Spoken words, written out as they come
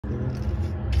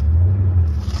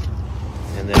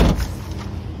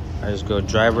I just go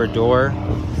driver door.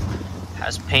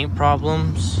 Has paint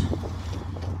problems.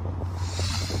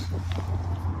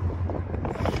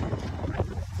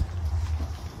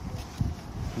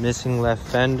 Missing left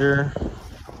fender.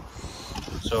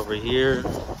 It's over here.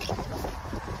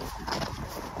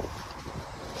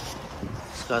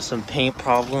 It's got some paint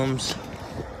problems.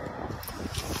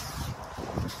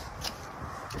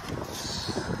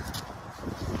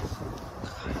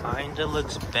 Kinda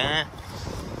looks bent.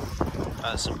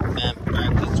 Got some bent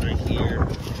brackets right here.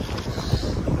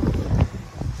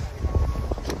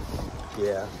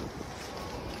 Yeah.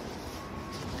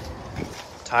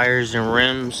 Tires and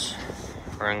rims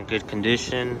are in good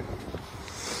condition.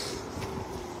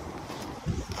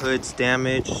 Hood's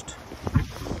damaged.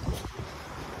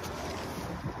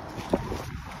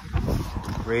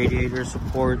 Radiator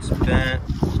support's bent.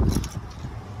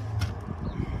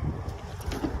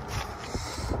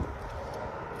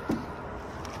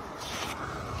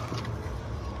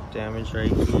 Damage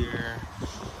right here.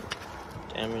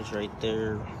 Damage right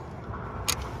there.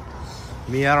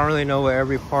 Me, I don't really know what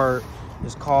every part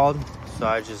is called, so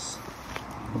I just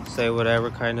say whatever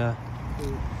kinda.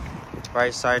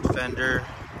 Right side fender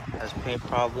has paint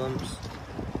problems.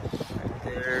 Right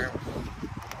there.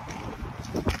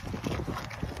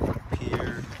 Up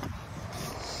here.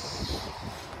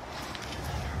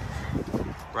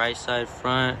 Right side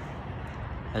front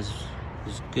is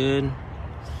good.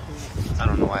 I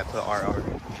don't know why I put RR.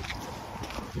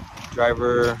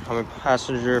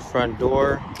 Passenger front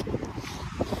door.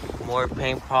 More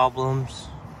paint problems.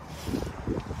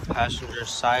 Passenger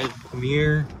side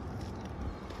mirror.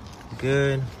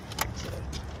 Good.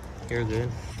 You're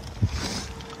good.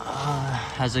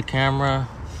 Has a camera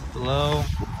below.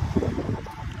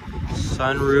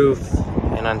 Sunroof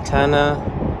and antenna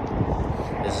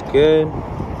is good.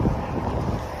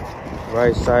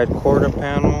 Right side quarter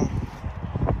panel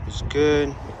is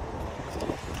good.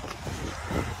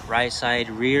 Right side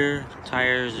rear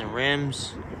tires and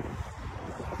rims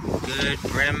good.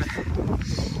 Rim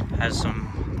has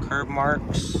some curb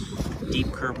marks,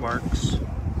 deep curb marks.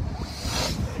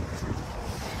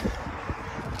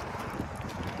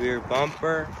 Rear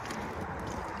bumper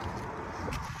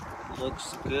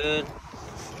looks good.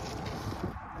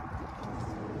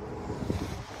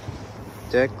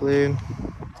 Deck lid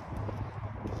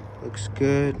looks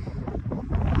good.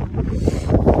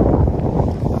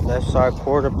 Left side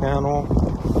quarter panel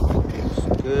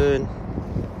looks good.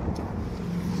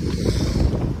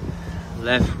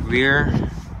 Left rear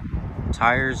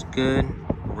tires good.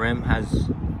 Rim has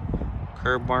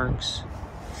curb marks.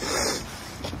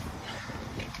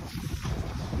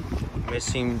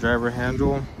 Missing driver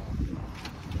handle.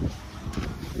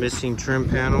 Missing trim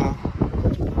panel.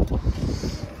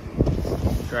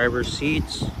 Driver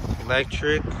seats,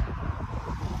 electric.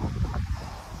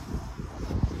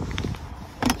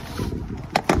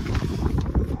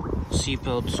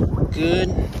 Seatbelt's good.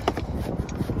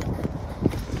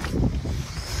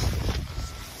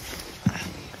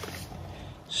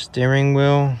 Steering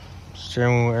wheel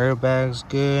airbags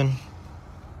good.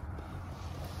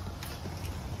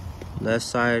 Left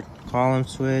side column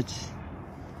switch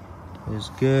is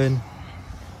good.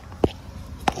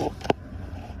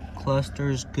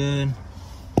 Cluster's good.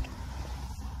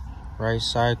 Right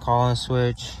side column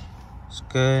switch is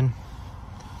good.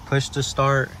 Push to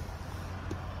start.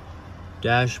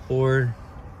 Dashboard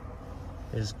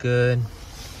is good.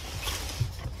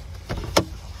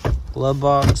 Glove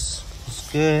box is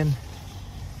good.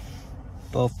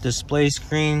 Both display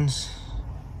screens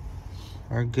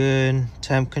are good.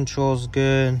 Temp control's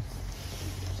good.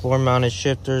 Floor mounted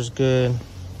shifter's good.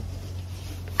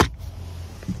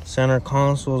 Center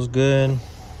console's good.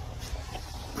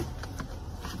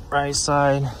 Right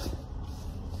side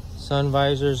sun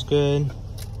visor's good.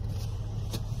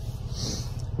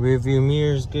 Rear view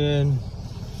mirror's good.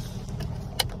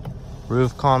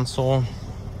 Roof console.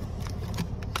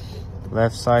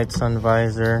 Left side sun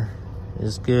visor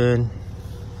is good.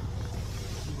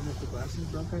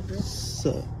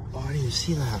 So, oh, I didn't even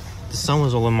see that. The sun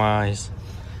was all in my eyes.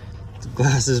 The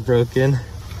glass is broken.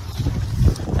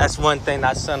 That's one thing,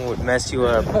 that sun would mess you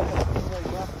up.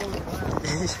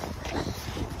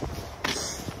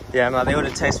 Yeah, man, they would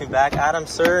have texted me back. Adam,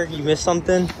 sir, you missed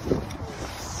something?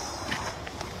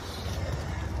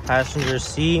 Passenger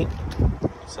seat,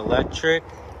 it's electric.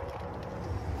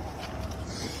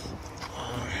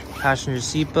 Passenger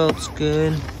seat belt's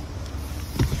good.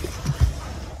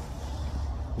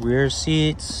 Rear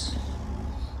seats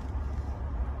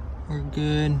are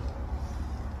good.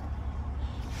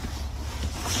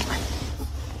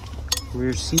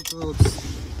 Rear seat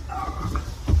belts.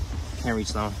 Can't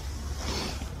reach down.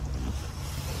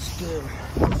 It's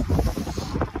good.